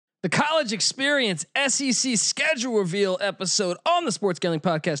The College Experience SEC schedule reveal episode on the Sports Gambling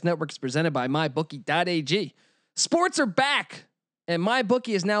Podcast Network is presented by MyBookie.ag. Sports are back, and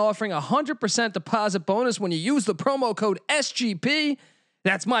MyBookie is now offering 100% deposit bonus when you use the promo code SGP.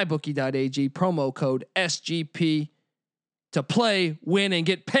 That's MyBookie.ag, promo code SGP to play, win, and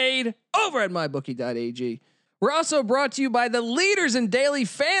get paid over at MyBookie.ag. We're also brought to you by the leaders in daily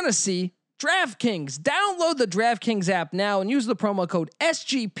fantasy, DraftKings. Download the DraftKings app now and use the promo code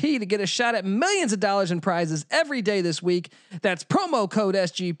SGP to get a shot at millions of dollars in prizes every day this week. That's promo code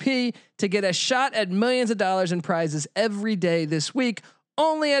SGP to get a shot at millions of dollars in prizes every day this week,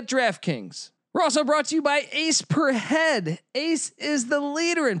 only at DraftKings. We're also brought to you by Ace Per Head. Ace is the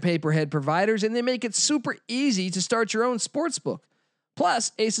leader in pay-per-head providers, and they make it super easy to start your own sportsbook.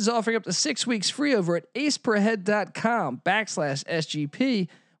 Plus, Ace is offering up to 6 weeks free over at aceperhead.com/SGP.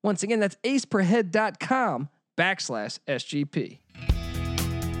 Once again, that's aceperhead.com/SGP.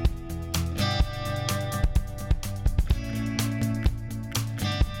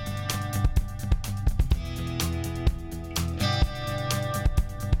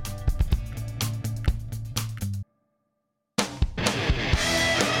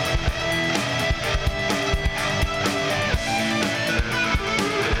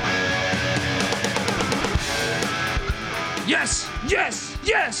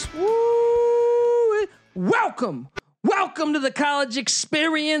 Yes. Woo! Welcome to the College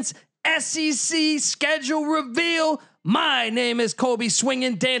Experience SEC schedule reveal. My name is Colby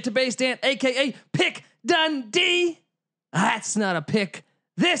Swinging Database Dan, aka Pick Dundee. That's not a pick.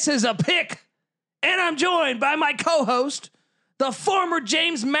 This is a pick. And I'm joined by my co-host, the former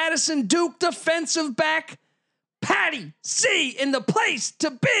James Madison Duke defensive back, Patty C in the place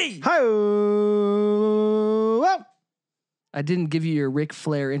to be. Hi. I didn't give you your Ric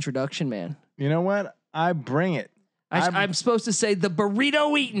Flair introduction, man. You know what? I bring it. I'm supposed to say the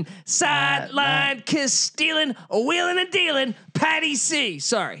burrito eating, sideline kiss stealing, wheeling and dealing, Patty C.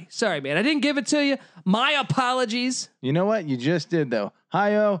 Sorry, man. I didn't give it to you. My apologies. You know what? You just did though.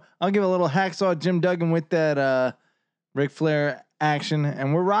 Hi-yo. I'll give a little hacksaw Jim Duggan with that Ric Flair action,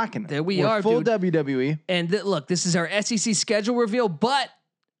 and we're rocking. There we are, full dude. WWE. And look, this is our SEC schedule reveal, but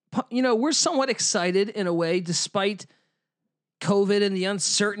we're somewhat excited in a way, despite COVID and the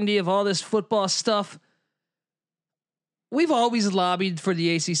uncertainty of all this football stuff. We've always lobbied for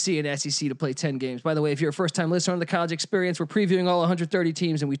the ACC and SEC to play 10 games. By the way, if you're a first-time listener on the College Experience, we're previewing all 130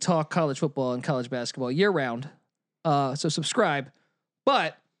 teams, and we talk college football and college basketball year-round. So subscribe.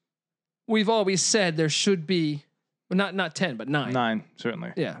 But we've always said there should be, well, not 10, but 9. 9,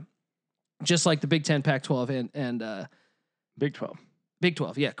 certainly. Yeah. Just like the Big 10, Pac-12, and Big 12. Big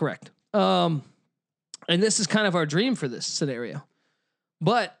 12, yeah, correct. And this is kind of our dream for this scenario.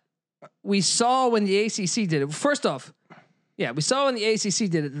 But we saw when the ACC did it. First off, we saw when the ACC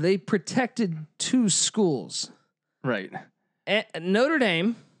did it, they protected 2 schools. Right. Notre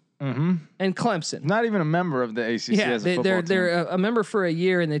Dame and Clemson. Not even a member of the ACC as a football team. They're a member for a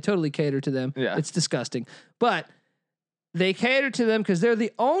year, and they totally cater to them. Yeah. It's disgusting. But they cater to them because they're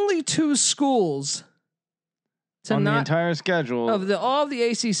the only 2 schools on the entire schedule of all of the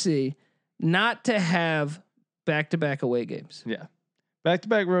ACC not to have back-to-back away games. Yeah.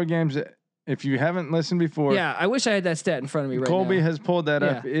 Back-to-back road games. If you haven't listened before. Yeah, I wish I had that stat in front of me right now. Colby has pulled that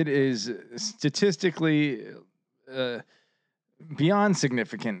up. It is statistically beyond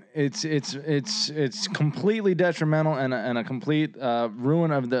significant. It's completely detrimental and a complete ruin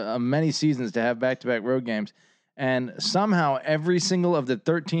of the many seasons to have back-to-back road games. And somehow every single of the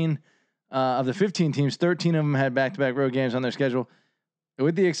 13 of the 15 teams, 13 of them had back-to-back road games on their schedule,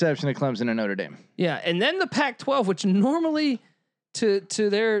 with the exception of Clemson and Notre Dame. Yeah, and then the Pac-12, which normally, to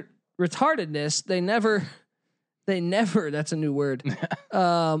their retardedness, they never. That's a new word.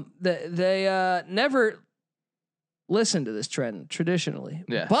 They never listen to this trend traditionally.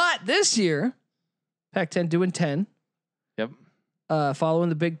 Yeah. But this year, Pac-10 doing 10. Yep. Following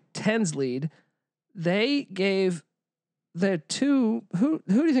the Big Ten's lead, they gave the 2. Who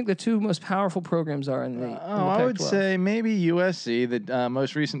do you think the 2 most powerful programs are in the? in the I would say maybe USC, the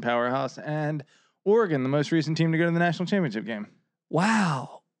most recent powerhouse, and Oregon, the most recent team to go to the national championship game.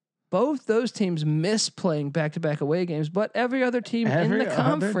 Wow. Both those teams miss playing back-to-back away games, but every other team in the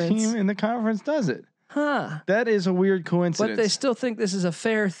conference. Other team in the conference does it. Huh. That is a weird coincidence. But they still think this is a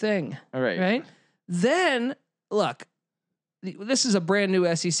fair thing. All right. Right? Then, look, this is a brand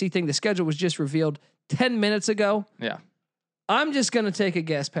new SEC thing. The schedule was just revealed 10 minutes ago. Yeah. I'm just going to take a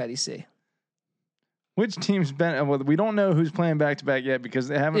guess, Patty C. Which team's been? Well, we don't know who's playing back to back yet because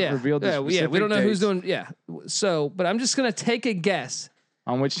they haven't revealed the specific we don't know dates who's doing. Yeah. So, but I'm just going to take a guess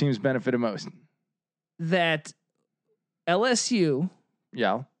on which teams benefited most. That LSU,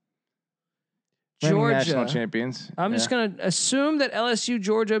 Yeah. Reigning national Georgia. champions. I'm just going to assume that LSU,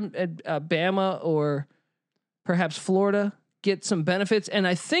 Georgia, Bama, or perhaps Florida get some benefits. And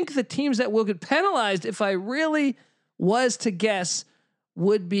I think the teams that will get penalized, if I really was to guess,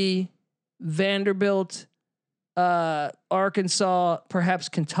 would be Vanderbilt, Arkansas, perhaps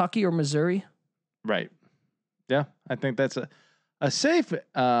Kentucky or Missouri. Right. Yeah, I think that's a safe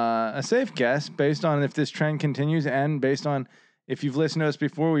guess based on if this trend continues and based on if you've listened to us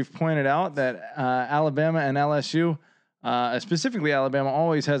before, we've pointed out that Alabama and LSU, specifically Alabama,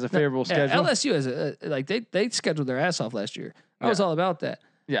 always has a favorable schedule. LSU has they scheduled their ass off last year. I was all about that.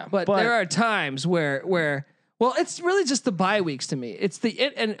 Yeah, but there are times where well, it's really just the bye weeks to me. It's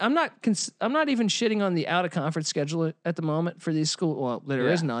and I'm not even shitting on the out of conference schedule at the moment for these schools. Well, there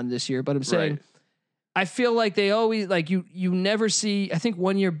is none this year, but I'm saying I feel like they always you never see. I think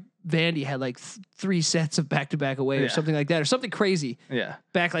one year Vandy had like 3 sets of back-to-back away or something like that, or something crazy. Yeah,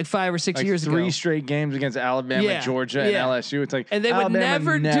 back like 5 or 6 years ago. 3 straight games against Alabama, Georgia, and LSU. It's like, and they would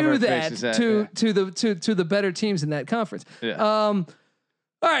never do that to the better teams in that conference. Yeah.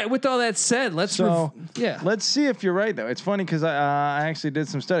 All right. With all that said, let's see if you're right though. It's funny because I actually did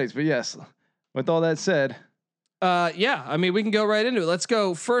some studies, but yes. With all that said, I mean we can go right into it. Let's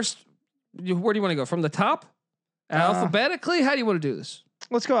go first. Where do you want to go? From the top, alphabetically? How do you want to do this?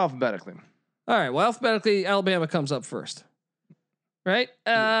 Let's go alphabetically. All right. Well, alphabetically, Alabama comes up first, right?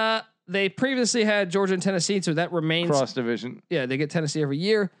 They previously had Georgia and Tennessee, so that remains cross division. Yeah, they get Tennessee every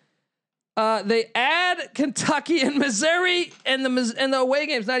year. They add Kentucky and Missouri, and the away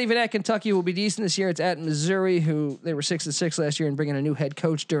game's not even at Kentucky. Will be decent this year. It's at Missouri, who they were 6-6 last year, and bringing a new head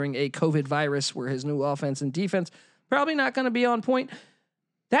coach during a COVID virus, where his new offense and defense probably not going to be on point.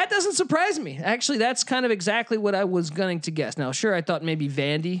 That doesn't surprise me. Actually, that's kind of exactly what I was going to guess. Now, sure, I thought maybe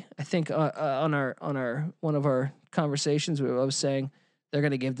Vandy. I think on our one of our conversations, I was saying they're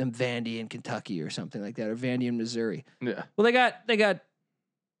going to give them Vandy and Kentucky or something like that, or Vandy and Missouri. Yeah. Well, they got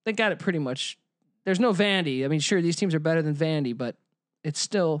it pretty much. There's no Vandy. I mean, sure, these teams are better than Vandy, but it's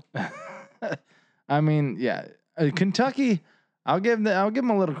still. I mean, yeah, Kentucky. I'll give them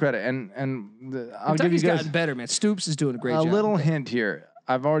a little credit, and I'll give you guys gotten better, man. Stoops is doing a great job. A little hint here.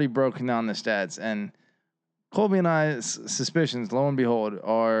 I've already broken down the stats, and Colby and I's suspicions, lo and behold,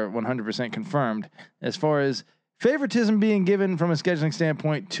 are 100% confirmed as far as favoritism being given from a scheduling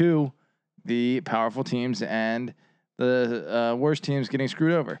standpoint to the powerful teams and the worst teams getting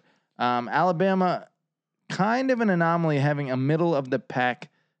screwed over. Alabama, kind of an anomaly, having a middle of the pack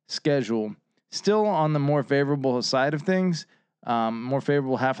schedule, still on the more favorable side of things, more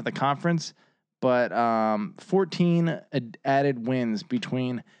favorable half of the conference. But 14 added wins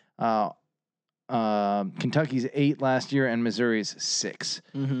between Kentucky's 8 last year and Missouri's 6.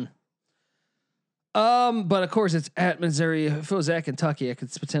 Mm-hmm. But of course it's at Missouri. If it was at Kentucky, I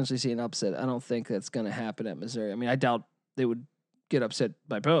could potentially see an upset. I don't think that's going to happen at Missouri. I mean, I doubt they would get upset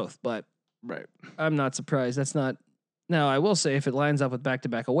by both, but I'm not surprised. That's not. Now, I will say if it lines up with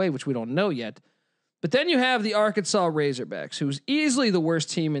back-to-back away, which we don't know yet. But then you have the Arkansas Razorbacks, who's easily the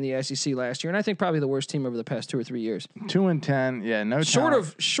worst team in the SEC last year, and I think probably the worst team over the past 2 or 3 years. 2-10, yeah, no. Short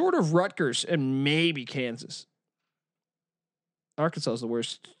of Rutgers and maybe Kansas. Arkansas is the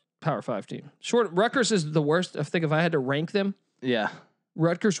worst Power 5 team. Rutgers is the worst. I think if I had to rank them,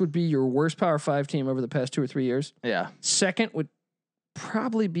 Rutgers would be your worst Power 5 team over the past 2 or 3 years. Yeah. Second would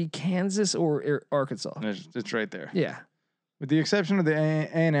probably be Kansas or Arkansas. It's right there. Yeah. With the exception of the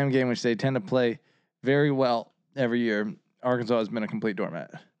A&M game, which they tend to play very well every year, Arkansas has been a complete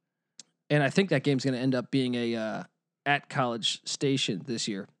doormat. And I think that game's going to end up being a at College Station this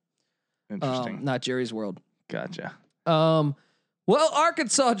year. Interesting. Not Jerry's World. Gotcha. Well,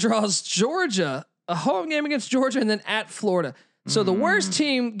 Arkansas draws Georgia, a home game against Georgia, and then at Florida. So the worst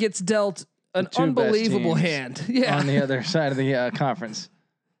team gets dealt an unbelievable hand. Yeah. On the other side of the conference.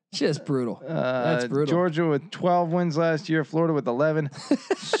 Just brutal. That's brutal. Georgia with 12 wins last year, Florida with 11.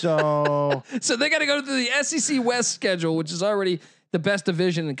 So they got to go to the SEC West schedule, which is already the best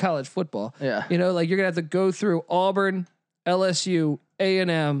division in college football. Yeah. You know, like you're going to have to go through Auburn, LSU,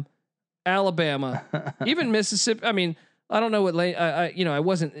 A&M, Alabama, even Mississippi. I mean, I don't know what lane, I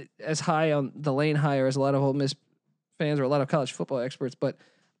wasn't as high on the lane higher as a lot of Ole Miss fans or a lot of college football experts, but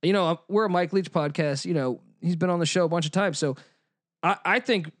we're a Mike Leach podcast. He's been on the show a bunch of times. So I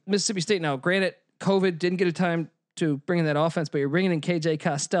think Mississippi State, now granted, COVID didn't get a time to bring in that offense, but you're bringing in KJ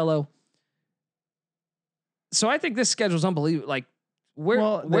Costello. So I think this schedule is unbelievable. Like, where's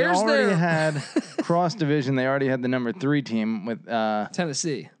already had cross division. They already had the number 3 team with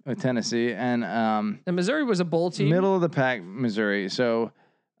Tennessee. And Missouri was a bowl team. Middle of the pack, Missouri. So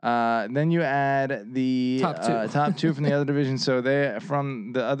Then you add the top two from the other division. So they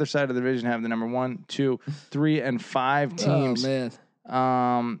from the other side of the division have the number 1, 2, 3, and 5 teams. Oh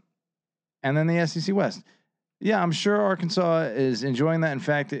man. And then the SEC West. Yeah, I'm sure Arkansas is enjoying that. In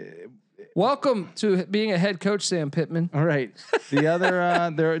fact, Welcome to being a head coach, Sam Pittman. all right. The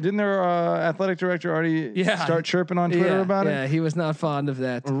other, didn't their athletic director already start chirping on Twitter about it? Yeah, he was not fond of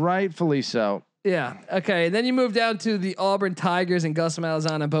that. Rightfully so. Yeah. Okay. And then you move down to the Auburn Tigers and Gus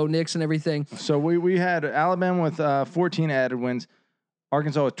Malzahn and Bo Nix and everything. So we had Alabama with 14 added wins,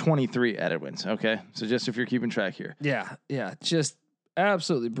 Arkansas with 23 added wins. Okay, so just if you're keeping track here. Yeah. Yeah. Just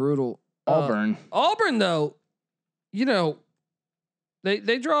absolutely brutal. Auburn. Auburn, though, you know,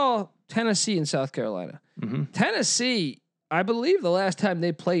 they draw Tennessee and South Carolina. Mm-hmm. Tennessee, I believe the last time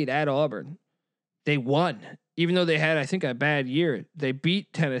they played at Auburn, they won. Even though they had, I think, a bad year, they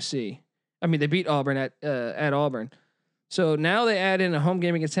beat Tennessee. I mean, they beat Auburn at Auburn. So now they add in a home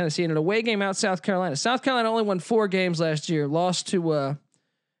game against Tennessee and an away game out South Carolina. South Carolina only won 4 games last year, lost to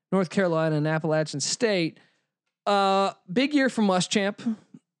North Carolina and Appalachian State. Big year for Muschamp.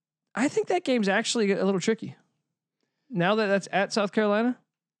 I think that game's actually a little tricky. Now that that's at South Carolina,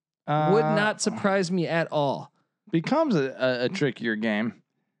 would not surprise me at all. Becomes a trickier game.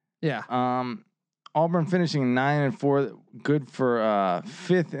 Yeah. Auburn finishing 9-4, good for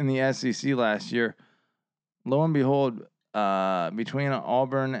 5th in the SEC last year. Lo and behold, between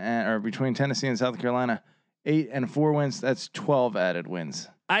between Tennessee and South Carolina, 8-4 wins. That's 12 added wins.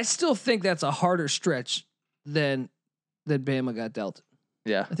 I still think that's a harder stretch than Bama got dealt.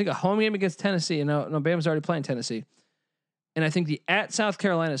 Yeah, I think a home game against Tennessee. You know, no, Bama's already playing Tennessee, and I think the at South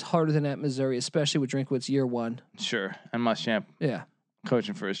Carolina is harder than at Missouri, especially with Drinkwitz year 1. Sure, and Muschamp,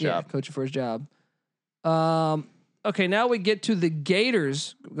 coaching for his job. Coaching for his job. Okay, now we get to the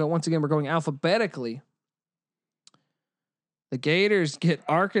Gators. Once again, we're going alphabetically. The Gators get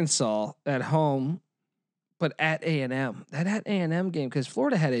Arkansas at home, but at A&M. That at A&M game, because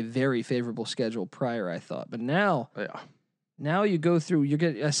Florida had a very favorable schedule prior, I thought. But now you go through, you're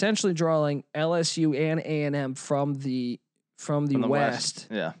essentially drawing LSU and A&M from the West.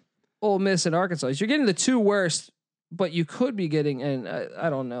 Yeah. Ole Miss and Arkansas. You're getting the 2 worst, but you could be getting, and I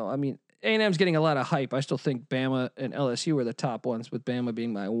don't know. I mean, A&M's getting a lot of hype. I still think Bama and LSU are the top ones, with Bama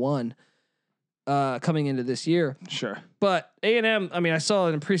being my 1 coming into this year. Sure. But A&M, I mean, I saw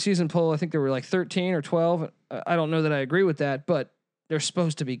in a preseason poll, I think they were like 13 or 12. I don't know that I agree with that, but they're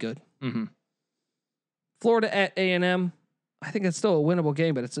supposed to be good. Mm-hmm. Florida at A&M, I think it's still a winnable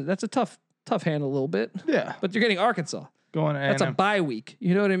game, but that's a tough hand a little bit. Yeah. But you're getting Arkansas. Going to A&M. That's a bye week.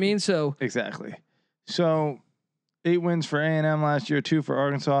 You know what I mean? So exactly. So 8 wins for A&M last year, 2 for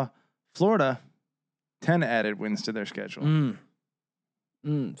Arkansas. Florida, 10 added wins to their schedule.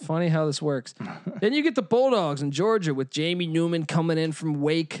 Funny how this works. Then you get the Bulldogs in Georgia with Jamie Newman coming in from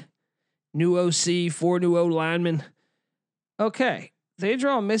Wake. New OC, 4 new O linemen. Okay. They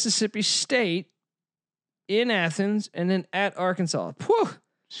draw Mississippi State in Athens and then at Arkansas. Whew.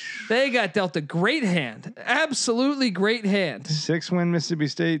 They got dealt a great hand. Absolutely great hand. 6-win Mississippi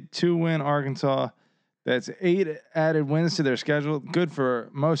State, 2-win Arkansas. That's 8 added wins to their schedule. Good for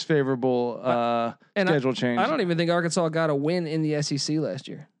most favorable schedule change. I don't even think Arkansas got a win in the SEC last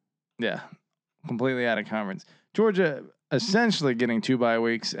year. Yeah, completely out of conference. Georgia essentially getting 2 bye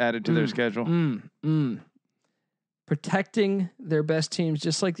weeks added to their schedule. Protecting their best teams,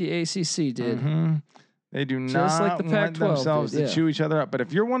 just like the ACC did. Mm-hmm. They do just not like the want themselves to chew each other up. But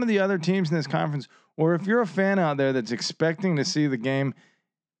if you're one of the other teams in this conference, or if you're a fan out there that's expecting to see the game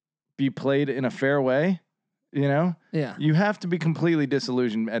be played in a fair way, you have to be completely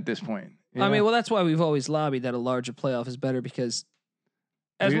disillusioned at this point. I mean, well, that's why we've always lobbied that a larger playoff is better, because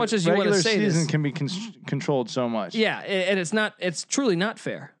as much as you want to say regular season this, can be controlled so much. Yeah, and it's truly not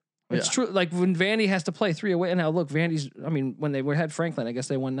fair. It's true. Like when Vandy has to play 3 away, and now look, Vandy's. I mean, when they had Franklin, I guess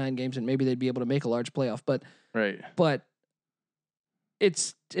they won 9 games, and maybe they'd be able to make a large playoff. But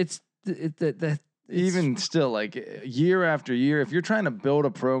it's even still, like year after year, if you're trying to build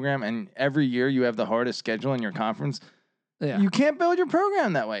a program and every year you have the hardest schedule in your conference, you can't build your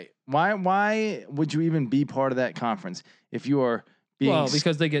program that way. Why would you even be part of that conference if you are being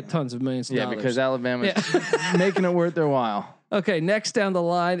because they get tons of millions of dollars. Because Alabama's making it worth their while. Okay, next down the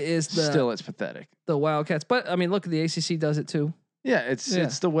line is it's pathetic. The Wildcats. But I mean, look, the ACC does it too. Yeah,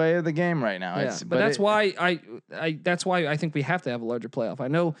 it's the way of the game right now. Yeah, but that's why I think we have to have a larger playoff. I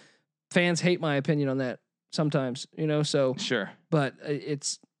know fans hate my opinion on that sometimes, so sure. But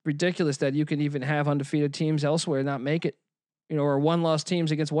it's ridiculous that you can even have undefeated teams elsewhere not make it, or 1-loss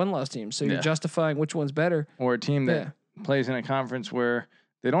teams against 1-loss teams. So you're justifying which one's better. Or a team that plays in a conference where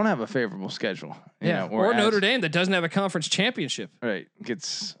they don't have a favorable schedule. You know, or Notre Dame that doesn't have a conference championship. Right,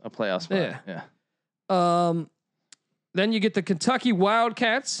 gets a playoff spot. Yeah. Then you get the Kentucky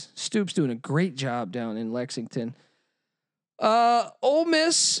Wildcats. Stoops doing a great job down in Lexington. Ole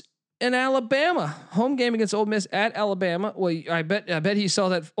Miss and Alabama. Home game against Ole Miss at Alabama. Well, I bet he saw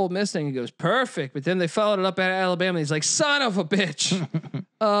that Ole Miss thing and goes, perfect. But then they followed it up at Alabama. And he's like, son of a bitch.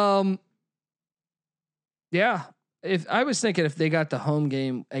 Yeah. If I was thinking if they got the home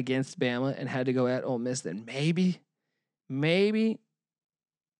game against Bama and had to go at Ole Miss, then maybe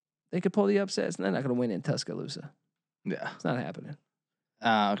they could pull the upsets, and they're not going to win in Tuscaloosa. Yeah, it's not happening.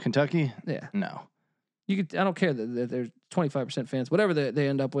 Kentucky? Yeah, no. You could. I don't care that there's 25% fans, whatever they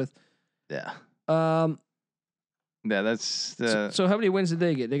end up with. Yeah. Yeah, that's the. So how many wins did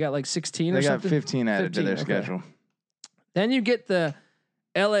they get? They got like 16 or something. They got 15 added to their schedule. Then you get the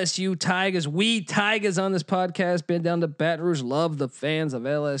LSU Tigers. We Tigers on this podcast been down to Baton Rouge. Love the fans of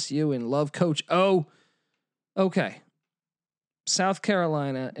LSU and love Coach O. Okay. South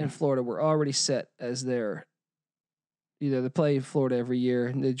Carolina and Florida were already set as their. Either they play Florida every year,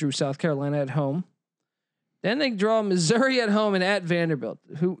 and they drew South Carolina at home. Then they draw Missouri at home and at Vanderbilt.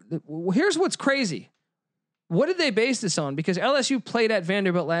 Here's what's crazy. What did they base this on? Because LSU played at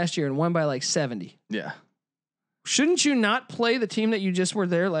Vanderbilt last year and won by like 70. Yeah. Shouldn't you not play the team that you just were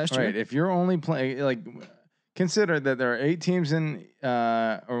there last year? Right. If you're only playing, like, consider that there are 8 teams in,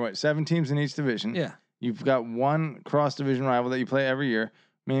 7 teams in each division. Yeah. You've got one cross division rival that you play every year,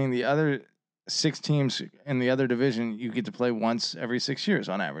 meaning the other 6 teams in the other division you get to play once every 6 years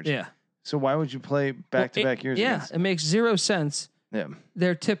on average. Yeah. So why would you play back-to-back years? Yeah, it makes zero sense. Yeah.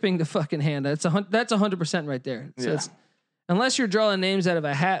 They're tipping the fucking hand. That's 100% right there. So it's, unless you're drawing names out of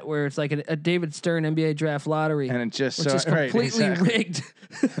a hat where it's like a David Stern NBA draft lottery, and it just which is completely rigged.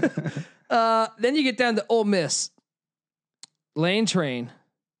 Then you get down to Ole Miss, Lane Train,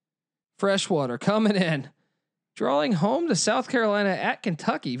 Freshwater coming in, drawing home to South Carolina at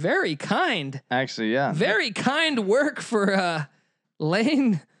Kentucky. Very kind. Actually, yeah. Very kind work for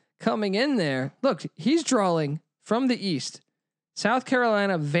Lane coming in there. Look, he's drawing from the East. South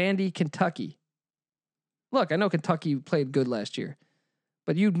Carolina, Vandy, Kentucky. Look, I know Kentucky played good last year,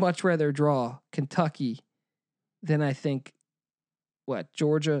 but you'd much rather draw Kentucky than I think,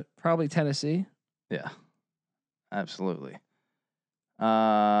 Georgia, probably Tennessee. Yeah, absolutely.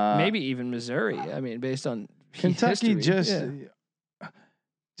 Maybe even Missouri. I mean, based on Kentucky, history.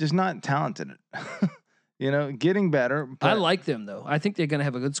 just not talented. Getting better. I like them though. I think they're going to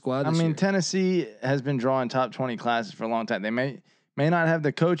have a good squad. This year. Tennessee has been drawing top 20 classes for a long time. They may not have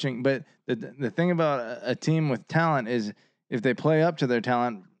the coaching, but the thing about a team with talent is if they play up to their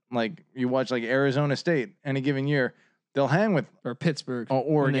talent, like you watch like Arizona State any given year, they'll hang with or Pittsburgh or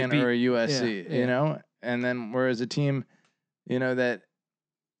Oregon or USC, and then whereas a team, that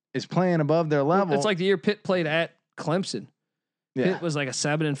is playing above their level. It's like the year Pitt played at Clemson. Yeah. Pitt was like a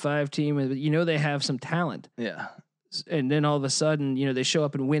 7-5 team, and they have some talent. Yeah. And then all of a sudden, they show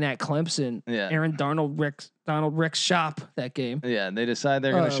up and win at Clemson. Yeah. Aaron Donald Rex shop that game. Yeah, they decide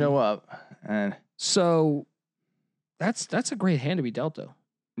they're going to show up, and so that's a great hand to be dealt, though.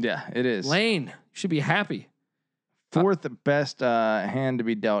 Yeah, it is. Lane should be happy. 4th best hand to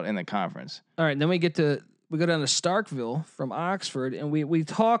be dealt in the conference. All right, then we go down to Starkville from Oxford, and we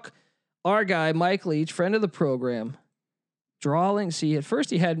talk our guy Mike Leach, friend of the program. Drawing. See, at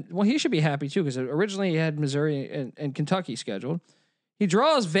first he should be happy too, because originally he had Missouri and Kentucky scheduled. He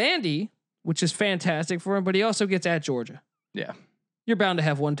draws Vandy, which is fantastic for him, but he also gets at Georgia. Yeah. You're bound to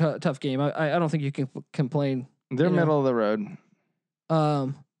have one tough game. I don't think you can complain. They're middle of the road.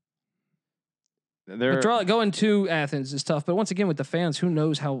 Going to Athens is tough, but once again with the fans, who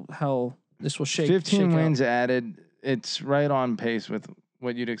knows how this will shake. 15 wins out. added. It's right on pace with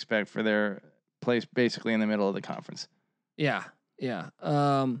what you'd expect for their place basically in the middle of the conference. Yeah.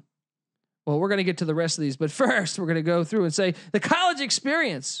 Well, we're going to get to the rest of these, but first we're going to go through and say the college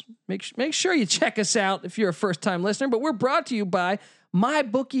experience. Make sure you check us out if you're a first-time listener, but we're brought to you by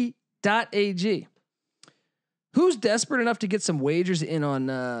mybookie.ag. Who's desperate enough to get some wagers in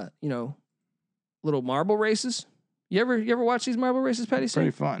on, little marble races? You ever watch these marble races, Patty? Pretty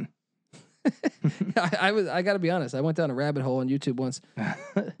fun. I got to be honest. I went down a rabbit hole on YouTube once.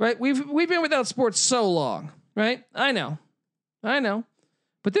 Right? We've been without sports so long. Right? I know.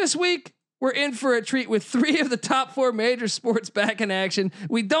 But this week, we're in for a treat with 3 of the top 4 major sports back in action.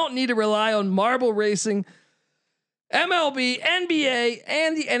 We don't need to rely on marble racing. MLB, NBA,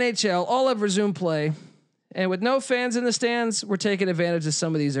 and the NHL all have resumed play. And with no fans in the stands, we're taking advantage of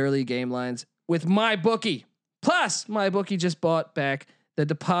some of these early game lines with MyBookie. Plus, MyBookie just bought back the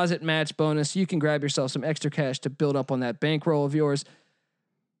deposit match bonus. You can grab yourself some extra cash to build up on that bankroll of yours.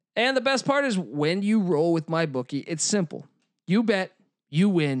 And the best part is when you roll with MyBookie, it's simple. You bet, you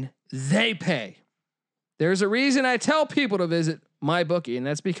win, they pay. There's a reason I tell people to visit MyBookie, and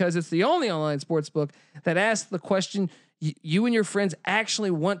that's because it's the only online sports book that asks the question you and your friends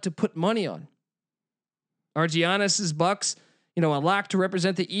actually want to put money on. Are Giannis's Bucks, a lock to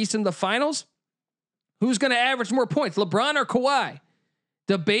represent the East in the finals? Who's going to average more points, LeBron or Kawhi?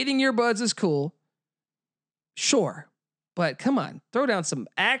 Debating your buds is cool. Sure. But come on, throw down some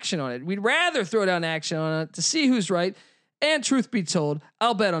action on it. We'd rather throw down action on it to see who's right. And truth be told,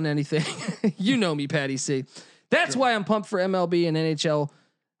 I'll bet on anything. You know me, Patty C. That's why I'm pumped for MLB and NHL.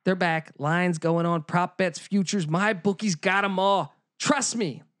 They're back. Lines going on. Prop bets, futures. MyBookie's got them all. Trust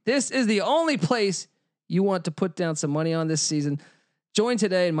me, this is the only place you want to put down some money on this season. Join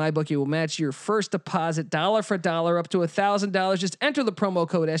today and MyBookie will match your first deposit dollar for dollar up to $1,000. Just enter the promo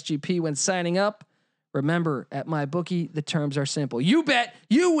code SGP when signing up. Remember, at MyBookie, the terms are simple. You bet,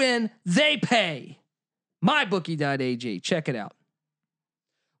 you win, they pay. MyBookie.ag. Check it out.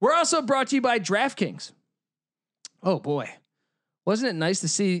 We're also brought to you by DraftKings. Oh boy. Wasn't it nice to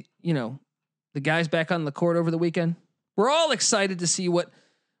see, the guys back on the court over the weekend? We're all excited to see what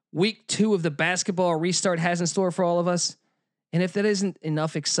week 2 of the basketball restart has in store for all of us. And if that isn't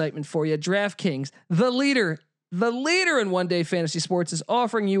enough excitement for you, DraftKings, the leader in one-day fantasy sports, is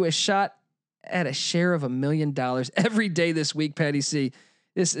offering you a shot at a share of $1 million every day this week, Patty C.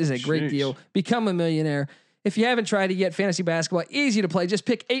 This is a great deal. Become a millionaire. If you haven't tried it yet, fantasy basketball, easy to play. Just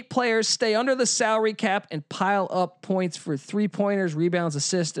pick 8 players, stay under the salary cap, and pile up points for 3-pointers, rebounds,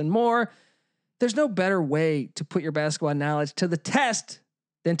 assists, and more. There's no better way to put your basketball knowledge to the test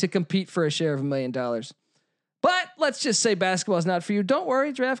than to compete for a share of $1 million. But let's just say basketball is not for you. Don't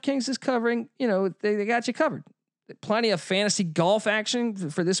worry. DraftKings is covering, they got you covered. Plenty of fantasy golf action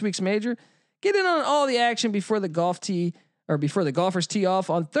for this week's major. Get in on all the action before the golfers tee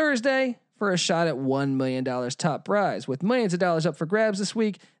off on Thursday for a shot at $1 million top prize. With millions of dollars up for grabs this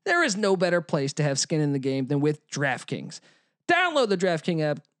week, there is no better place to have skin in the game than with DraftKings. Download the DraftKings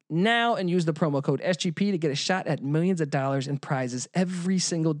app now and use the promo code SGP to get a shot at millions of dollars in prizes every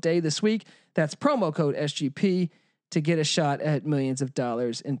single day this week. That's promo code SGP to get a shot at millions of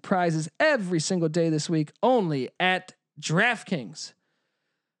dollars in prizes every single day this week, only at DraftKings.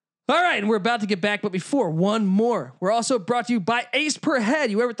 All right, and we're about to get back, but before, one more. We're also brought to you by Ace Per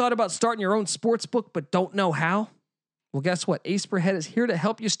Head. You ever thought about starting your own sports book but don't know how? Well, guess what? Ace Per Head is here to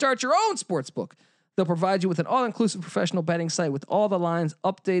help you start your own sports book. They'll provide you with an all-inclusive professional betting site with all the lines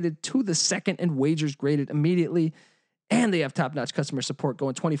updated to the second and wagers graded immediately. And they have top-notch customer support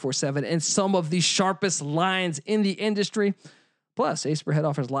going 24/7 and some of the sharpest lines in the industry. Plus, Ace Per Head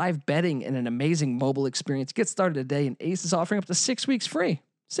offers live betting and an amazing mobile experience. Get started today, and Ace is offering up to 6 weeks free.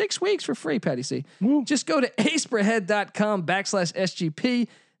 6 weeks for free, Patty C. Woo. Just go to aceperhead.com/SGP.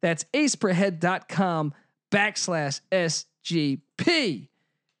 That's aceperhead.com/SGP.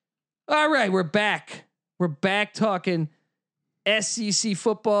 All right, we're back. We're back talking SEC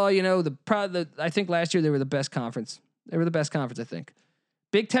football. I think last year they were the best conference. They were the best conference, I think.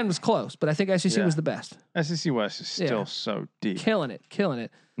 Big Ten was close, but I think SEC was the best. SEC West is still so deep. Killing it.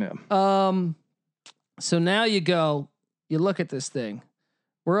 Yeah. So now you look at this thing.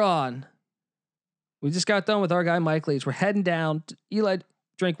 We just got done with our guy Mike Leach. We're heading down to Eli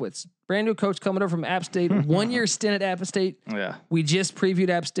Drinkwitz, brand new coach coming over from App State, 1 year stint at App State. Yeah. We just previewed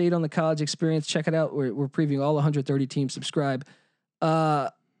App State on the College Experience. Check it out. We're previewing all 130 teams. Subscribe.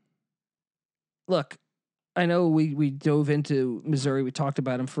 Look, I know we dove into Missouri. We talked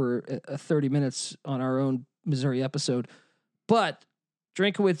about him for 30 minutes on our own Missouri episode, but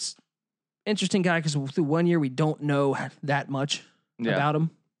Drinkwitz, interesting guy because through 1 year we don't know that much about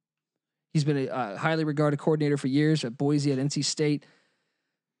him. He's been a highly regarded coordinator for years at Boise, at NC State.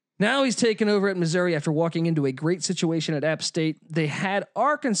 Now he's taken over at Missouri after walking into a great situation at App State. They had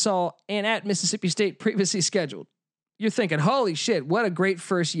Arkansas and at Mississippi State previously scheduled. You're thinking, holy shit, what a great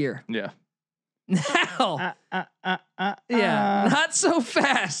first year. Yeah. Now, not so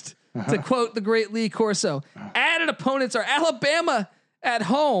fast, to quote the great Lee Corso. Added opponents are Alabama at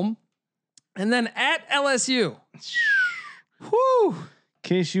home and then at LSU. Whew. In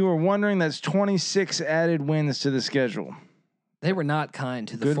case you were wondering, that's 26 added wins to the schedule. They were not kind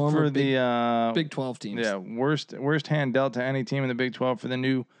to the Good former for the Big 12 teams. Yeah, worst hand dealt to any team in the Big 12 for the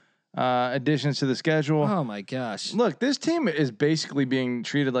new additions to the schedule. Oh my gosh! Look, this team is basically being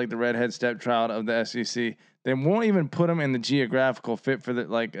treated like the redhead stepchild of the SEC. They won't even put them in the geographical fit for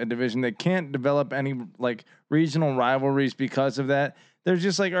a division. They can't develop any regional rivalries because of that. They're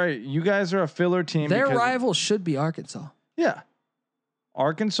just all right, you guys are a filler team. Their rival should be Arkansas. Yeah.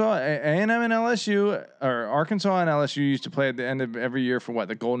 Arkansas, A&M and LSU, or Arkansas and LSU used to play at the end of every year for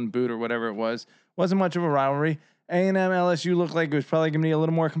the Golden Boot or whatever it was. Wasn't much of a rivalry. A&M LSU looked like it was probably going to be a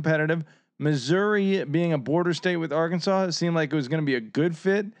little more competitive. Missouri being a border state with Arkansas, it seemed like it was going to be a good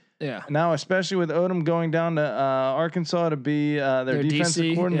fit. Yeah. Now, especially with Odom going down to Arkansas to be their defensive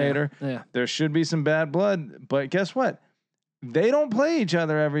DC, coordinator, yeah. there should be some bad blood. But guess what? They don't play each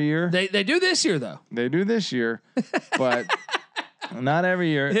other every year. They do this year though. They do this year, but not every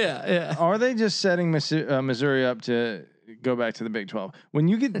year. Yeah. Are they just setting Missouri up to go back to the Big 12? When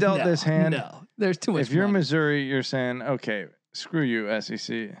you get dealt this hand, no, there's too much. If you're money. Missouri, you're saying, okay, screw you,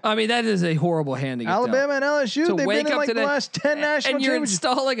 SEC. I mean, that is a horrible hand to get Alabama and LSU, to they've wake been in up like today, the last 10 national and you're championships.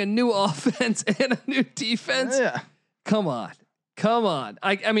 installing a new offense and a new defense. Yeah. Come on.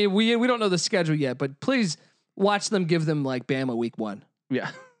 I mean, we don't know the schedule yet, but please watch them give them like Bama week 1.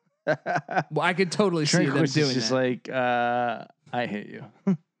 Yeah. Well, I could totally see them Trinquist doing is just that. like, I hate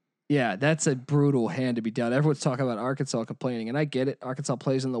you. Yeah, that's a brutal hand to be dealt. Everyone's talking about Arkansas complaining, and I get it. Arkansas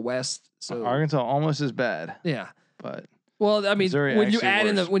plays in the West, so Arkansas almost as bad, yeah. but Well, I mean, Missouri when you actually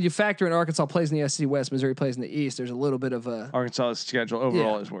add worse. when you factor in Arkansas plays in the SEC West, Missouri plays in the East, there's a little bit of a. Arkansas's schedule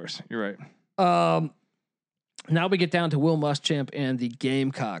overall is worse. You're right. Now we get down to Will Muschamp and the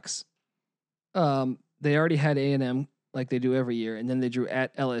Gamecocks. They already had A&M like they do every year, and then they drew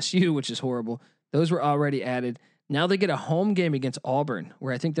at LSU, which is horrible. Those were already added. Now they get a home game against Auburn,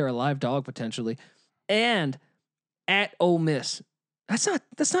 where I think they're a live dog potentially, and at Ole Miss.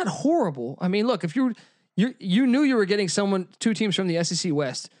 That's not horrible. I mean, look, if you knew you were getting two teams from the SEC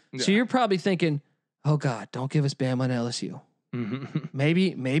West, so you're probably thinking, oh God, don't give us Bama and LSU.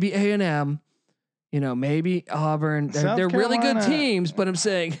 Maybe A&M, maybe Auburn. They're really good teams, but I'm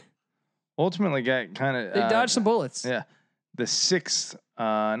saying ultimately got kind of they dodged some bullets. Yeah, the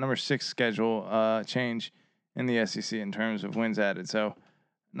number 6 schedule change in the SEC in terms of wins added. So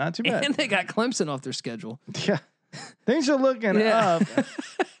not too bad. And they got Clemson off their schedule. Yeah, things are looking up.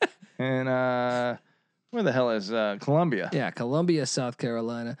 And where the hell is Columbia? Yeah, Columbia, South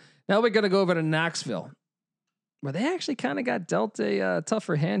Carolina. Now we're gonna go over to Knoxville, where they actually kind of got dealt a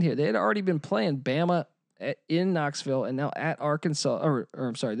tougher hand here. They had already been playing Bama in Knoxville, and now at Arkansas. Or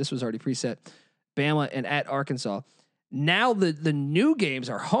I'm sorry, this was already preset. Bama and at Arkansas. Now the new games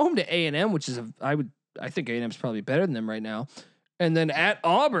are home to A&M, which is I think A&M is probably better than them right now, and then at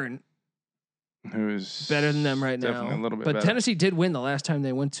Auburn, who's better than them right now. A little bit but better. Tennessee did win the last time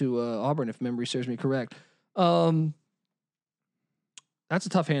they went to Auburn, if memory serves me correct. That's a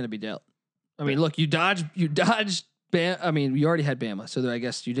tough hand to be dealt. I mean, look, you dodged Bama. I mean, you already had Bama, so I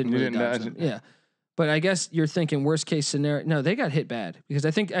guess you didn't really dodge them. Yeah. But I guess you're thinking worst case scenario. No, they got hit bad because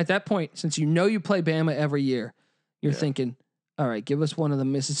I think at that point, since you play Bama every year, you're thinking, all right, give us one of the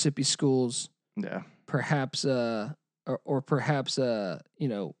Mississippi schools. Yeah. Perhaps, or perhaps, A&M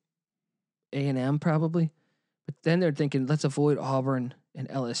probably. But then they're thinking, let's avoid Auburn and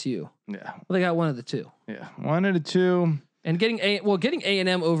LSU. Yeah. Well, they got one of the two. Yeah. 1 of the 2. And getting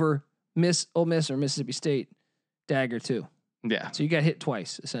A&M over Ole Miss or Mississippi State, dagger too. Yeah. So you got hit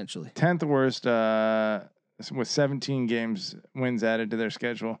twice essentially. 10th worst with 17 wins added to their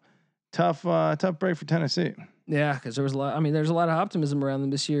schedule. Tough break for Tennessee. Yeah, because there's a lot of optimism around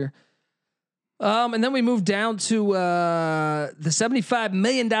them this year. And then we move down to the $75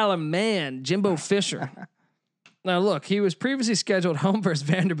 million man, Jimbo Fisher. Now look, he was previously scheduled home versus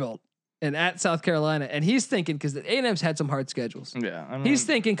Vanderbilt and at South Carolina, and he's thinking because the A&M's had some hard schedules. Yeah, I mean, he's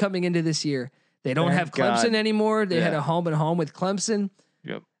thinking coming into this year. They don't have Clemson anymore. They had a home and home with Clemson.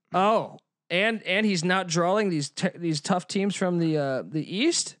 Yep. Oh, and he's not drawing these tough teams from the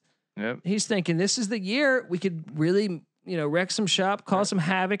East. Yep. He's thinking this is the year we could really wreck some shop, cause some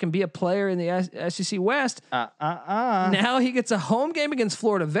havoc, and be a player in the SEC West. Now he gets a home game against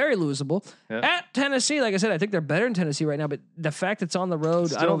Florida, very losable. Yep. At Tennessee, like I said, I think they're better in Tennessee right now. But the fact it's on the road,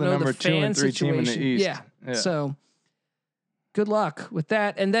 Still I don't know number the 2 fan and 3 situation. team in the East. Yeah. So good luck with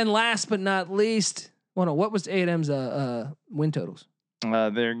that. And then last but not least, what was A&M's win totals?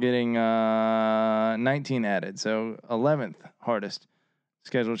 They're getting 19 added, so 11th hardest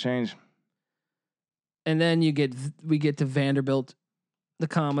schedule change. And then we get to Vanderbilt, the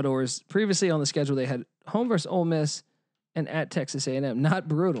Commodores. Previously on the schedule, they had home versus Ole Miss and at Texas A&M. Not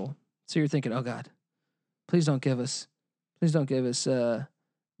brutal. So you're thinking, oh God, please don't give us.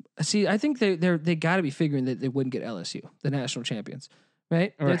 See, I think they got to be figuring that they wouldn't get LSU, the national champions,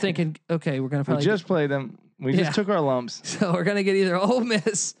 right? They're thinking, okay, we're gonna probably play them. We just took our lumps. So we're gonna get either Ole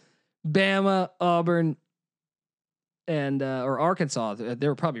Miss, Bama, Auburn, and or Arkansas. They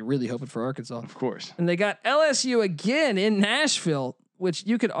were probably really hoping for Arkansas, Of course. and they got LSU again in Nashville. which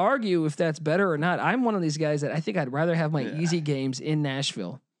you could argue if that's better or not. I'm one of these guys that I think I'd rather have my easy games in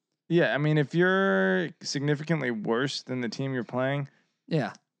Nashville. Yeah, I mean, if you're significantly worse than the team you're playing,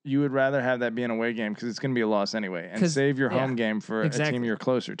 yeah, you would rather have that be an away game because it's going to be a loss anyway, and save your home game for a team you're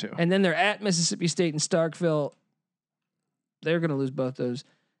closer to. And then they're at Mississippi State and Starkville. They're going to lose both those.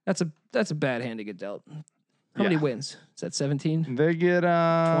 That's a bad hand to get dealt. How many wins? Is that 17? They get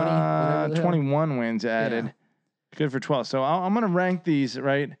 21 wins added. Yeah. Good for 12. So I'm going to rank these,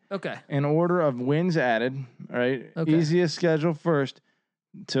 right? Okay. In order of wins added, right? Okay. Easiest schedule first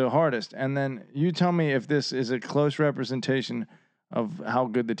to hardest. And then you tell me if this is a close representation of how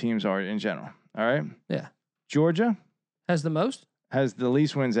good the teams are in general. All right? Yeah. Georgia has the most? Has the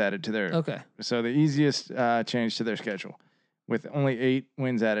least wins added to their. Okay. So the easiest change to their schedule with only 8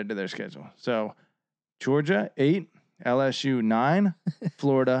 wins added to their schedule. So Georgia, 8, LSU, 9,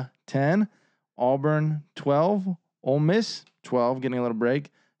 Florida, 10, Auburn, 12, Ole Miss, 12, getting a little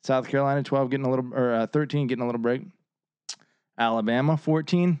break, South Carolina, 12, getting a little, or 13, getting a little break, Alabama,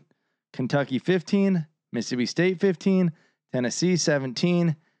 14, Kentucky, 15, Mississippi State, 15, Tennessee,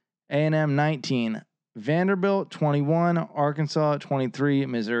 17, A&M, 19, Vanderbilt, 21, Arkansas, 23,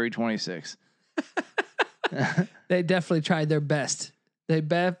 Missouri, 26. They definitely tried their best. They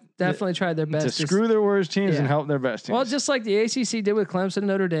definitely tried their best to screw their worst teams and help their best teams. Well, just like the ACC did with Clemson and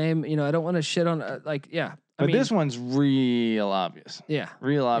Notre Dame, you know, I don't want to shit on But this one's real obvious. Yeah.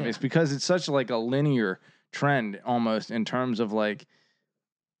 Real obvious because it's such like a linear trend almost in terms of like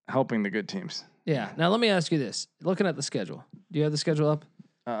helping the good teams. Yeah. Now let me ask you this. Looking at the schedule. Do you have the schedule up?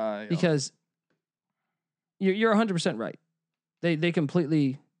 Because you're 100% right. They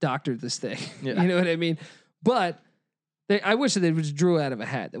completely doctored this thing. Yeah. You know what I mean? But I wish that they just drew out of a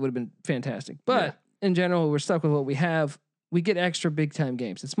hat. That would have been fantastic. But in general, we're stuck with what we have. We get extra big time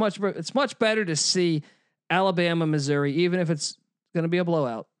games. It's much better to see Alabama, Missouri, even if it's going to be a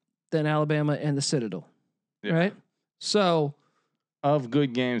blowout, than Alabama and the Citadel. Yeah. Right? So of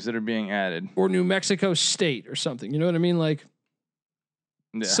good games that are being added, or New Mexico State or something. You know what I mean? Like,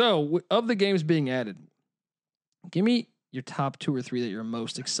 so of the games being added, give me your top 2 or 3 that you're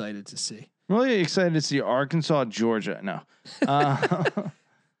most excited to see. Really excited to see Arkansas, Georgia. No.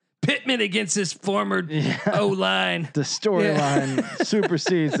 Pittman against his former O-line. The storyline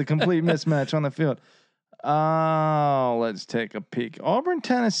supersedes the complete mismatch on the field. Let's take a peek. Auburn,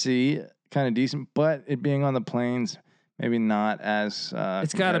 Tennessee, kind of decent, but it being on the plains, maybe not as.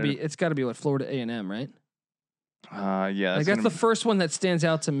 It's got to be what, Florida A&M, right? Yeah. That's the first one that stands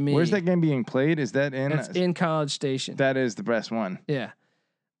out to me. Where's that game being played? Is that in? It's in College Station. That is the best one. Yeah.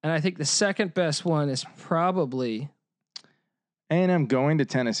 And I think the second best one is probably A&M going to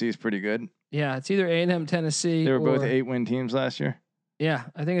Tennessee is pretty good. Yeah, it's either A&M, Tennessee. They were both 8-win teams last year. Yeah,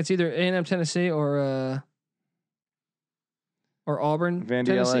 I think it's either A&M, Tennessee, or Auburn, Vandy,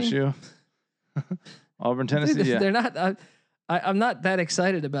 Tennessee. LSU. Auburn, Tennessee. Yeah, they're not. I'm not that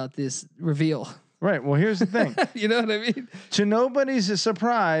excited about this reveal. Right. Well, here's the thing. You know what I mean? To nobody's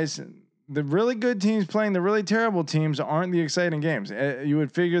surprise, the really good teams playing the really terrible teams aren't the exciting games. You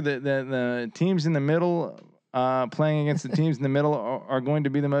would figure that the teams in the middle playing against the teams in the middle are going to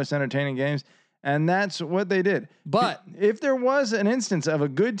be the most entertaining games. And that's what they did. But if there was an instance of a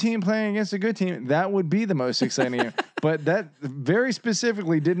good team playing against a good team, that would be the most exciting game. But that very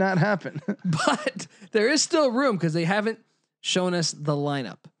specifically did not happen. But there is still room because they haven't shown us the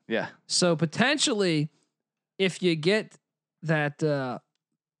lineup. Yeah. So potentially, if you get that,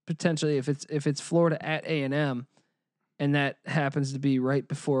 potentially if it's Florida at A&M, and that happens to be right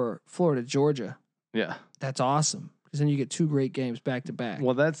before Florida, Georgia. Yeah. That's awesome. Because then you get 2 great games back to back.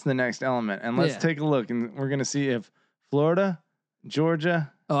 Well, that's the next element. And let's take a look, and we're going to see if Florida,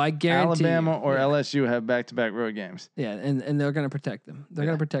 Georgia, I guarantee Alabama or LSU have back-to-back road games. Yeah, and they're going to protect them. They're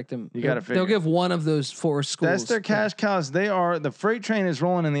going to protect them. You got to figure. They'll give one of those 4 schools. That's their cash cows. They are the freight train is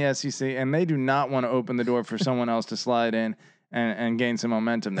rolling in the SEC, and they do not want to open the door for someone else to slide in and gain some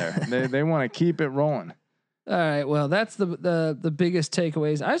momentum there. They want to keep it rolling. All right. Well, that's the biggest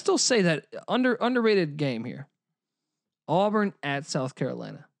takeaways. I still say that underrated game here. Auburn at South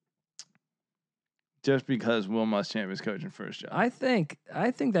Carolina. Just because Will Muschamp is coaching first job. I think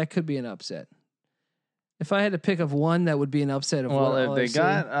that could be an upset. If I had to pick of one, that would be an upset. If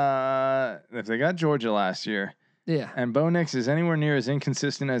they got Georgia last year, and Bo Nix is anywhere near as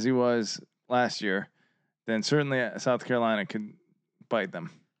inconsistent as he was last year, then certainly South Carolina could bite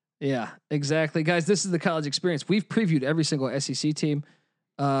them. Yeah, exactly, guys. This is the college experience. We've previewed every single SEC team.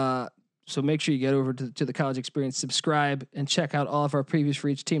 So make sure you get over to the college experience, subscribe, and check out all of our previews for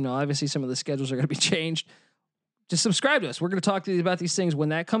each team. Now, obviously, some of the schedules are going to be changed. Just subscribe to us. We're going to talk to you about these things when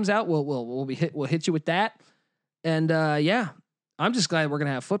that comes out. We'll hit you with that. And I'm I'm just glad we're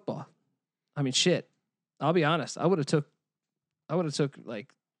gonna have football. I mean, shit. I'll be honest. I would have took like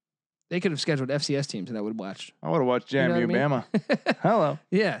they could have scheduled FCS teams and I would have watched. I would have watched JMU Bama. Hello.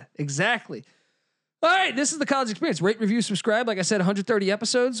 Yeah, exactly. All right, this is the College Experience. Rate, review, subscribe. Like I said, 130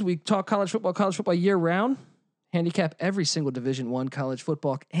 episodes. We talk college football year round. Handicap every single Division I college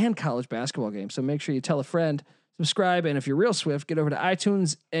football and college basketball game. So make sure you tell a friend, subscribe, and if you're real swift, get over to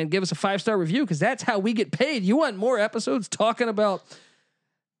iTunes and give us a 5-star review because that's how we get paid. You want more episodes talking about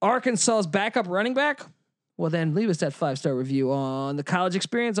Arkansas's backup running back? Well, then leave us that 5-star review on the College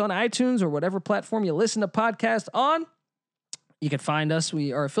Experience on iTunes or whatever platform you listen to podcasts on. You can find us.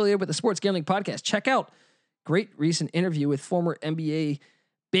 We are affiliated with the Sports Gambling Podcast. Check out great recent interview with former NBA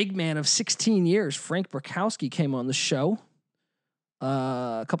big man of 16 years, Frank Burkowski, came on the show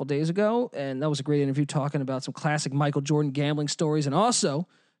a couple days ago, and that was a great interview talking about some classic Michael Jordan gambling stories. And also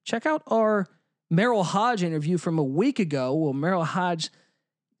check out our Merrill Hodge interview from a week ago. Well, Merrill Hodge,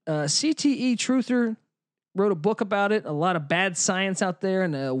 CTE truther, wrote a book about it. A lot of bad science out there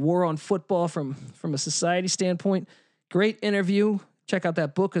and a war on football from a society standpoint. Great interview. Check out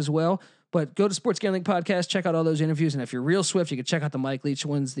that book as well. But go to Sports Gambling Podcast, check out all those interviews. And if you're real swift, you can check out the Mike Leach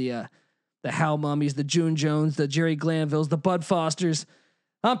ones, the Hal Mummies, the June Jones, the Jerry Glanvilles, the Bud Fosters.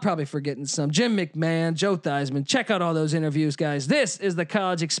 I'm probably forgetting some. Jim McMahon, Joe Theismann. Check out all those interviews, guys. This is the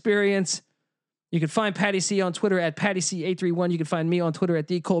College Experience. You can find Patty C on Twitter at PattyC831. You can find me on Twitter at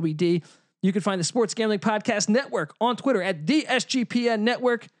DColbyD. You can find the Sports Gambling Podcast Network on Twitter at DSGPN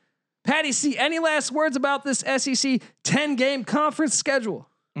Network. Patty C, any last words about this SEC 10-game conference schedule?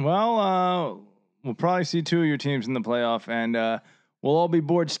 Well, we'll probably see 2 of your teams in the playoff, and we'll all be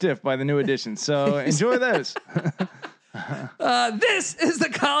bored stiff by the new additions. So enjoy those. This is the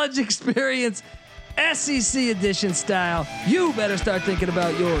College Experience SEC edition style. You better start thinking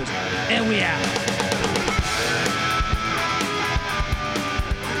about yours. And we out.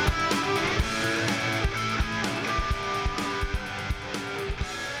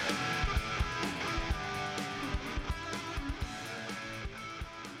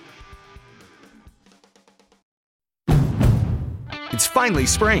 It's finally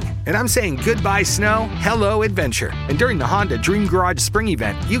spring, and I'm saying goodbye snow, hello adventure. And during the Honda Dream Garage Spring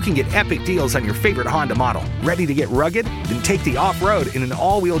Event, you can get epic deals on your favorite Honda model. Ready to get rugged? Then take the off-road in an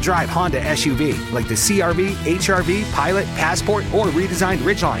all-wheel drive Honda SUV, like the CR-V, HR-V, Pilot, Passport, or redesigned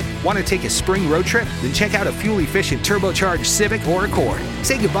Ridgeline. Want to take a spring road trip? Then check out a fuel-efficient turbocharged Civic or Accord.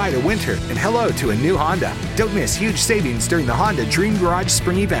 Say goodbye to winter and hello to a new Honda. Don't miss huge savings during the Honda Dream Garage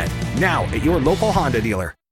Spring Event, now at your local Honda dealer.